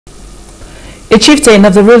A chieftain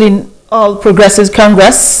of the ruling All Progressives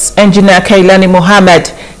Congress, Engineer Kailani Muhammad,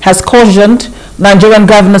 has cautioned Nigerian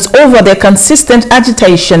governors over their consistent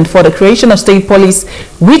agitation for the creation of state police,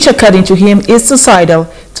 which according to him is suicidal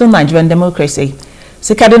to Nigerian democracy.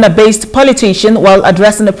 The Kaduna-based politician, while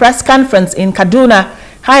addressing a press conference in Kaduna,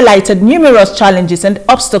 highlighted numerous challenges and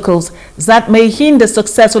obstacles that may hinder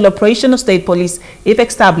successful operation of state police if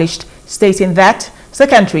established, stating that the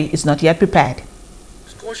country is not yet prepared.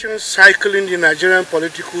 Discussions cycling the Nigerian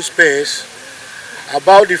political space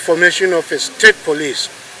about the formation of a state police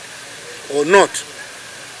or not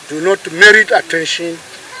do not merit attention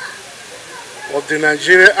of the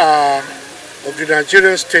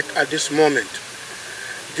Nigerian state at this moment.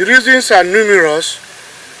 The reasons are numerous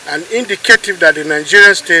and indicative that the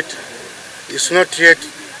Nigerian state is not yet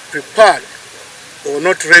prepared or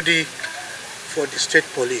not ready for the state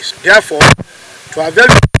police. Therefore, to avail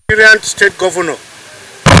the Nigerian state governor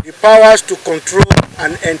the powers to control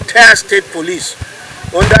an entire state police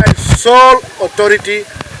under its sole authority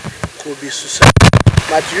could be suicidal.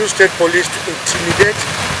 But use state police to intimidate,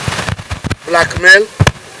 blackmail,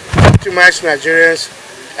 optimize Nigerians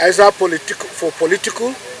either for political,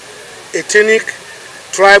 ethnic,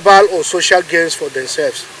 tribal or social gains for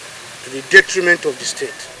themselves to the detriment of the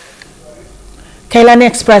state. Kailani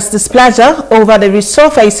expressed displeasure over the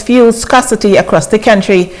resurfaced fuel scarcity across the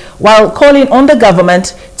country, while calling on the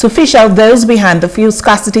government to fish out those behind the fuel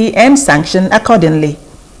scarcity and sanction accordingly.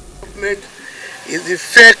 Government is the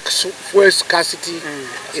fake fuel scarcity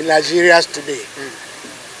in Nigeria today,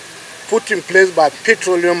 put in place by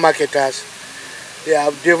petroleum marketers. They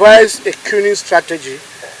have devised a cunning strategy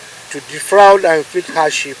to defraud and inflict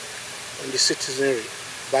hardship on the citizenry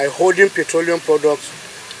by holding petroleum products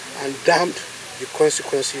and damp the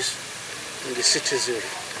consequences on the citizenry.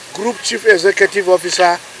 Group Chief Executive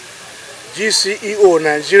Officer, GCEO,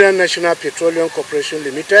 Nigerian National Petroleum Corporation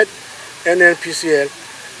Limited, NNPCL,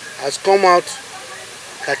 has come out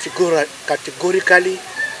categorically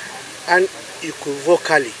and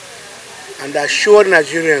equivocally and assured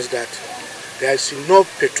Nigerians that there is enough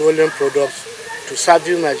petroleum products to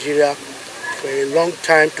service Nigeria for a long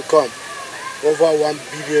time to come, over 1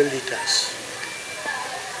 billion liters.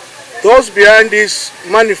 Those behind this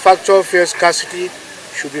manufactured fuel scarcity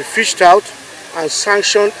should be fished out and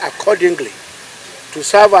sanctioned accordingly to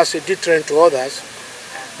serve as a deterrent to others.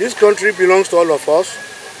 This country belongs to all of us.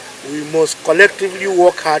 We must collectively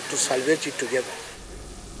work hard to salvage it together.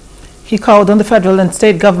 He called on the federal and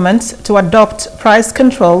state governments to adopt price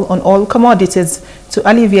control on all commodities to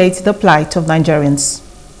alleviate the plight of Nigerians.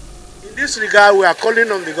 In this regard, we are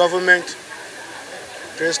calling on the government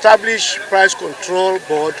to establish price control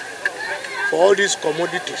board for all these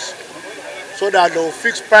commodities so that they will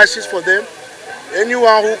fix prices for them.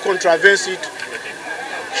 Anyone who contravenes it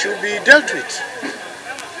should be dealt with.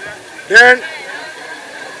 Then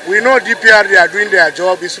we know DPR, they are doing their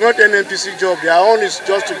job. It's not an NPC job. Their own is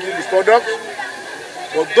just to give the product.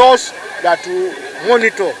 But those that will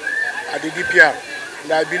monitor are the DPR.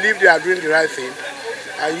 And I believe they are doing the right thing.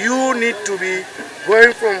 And you need to be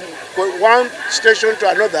going from one station to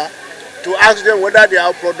another to ask them whether they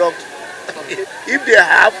have product. If they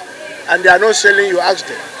have and they are not selling, you ask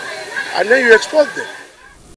them. And then you export them.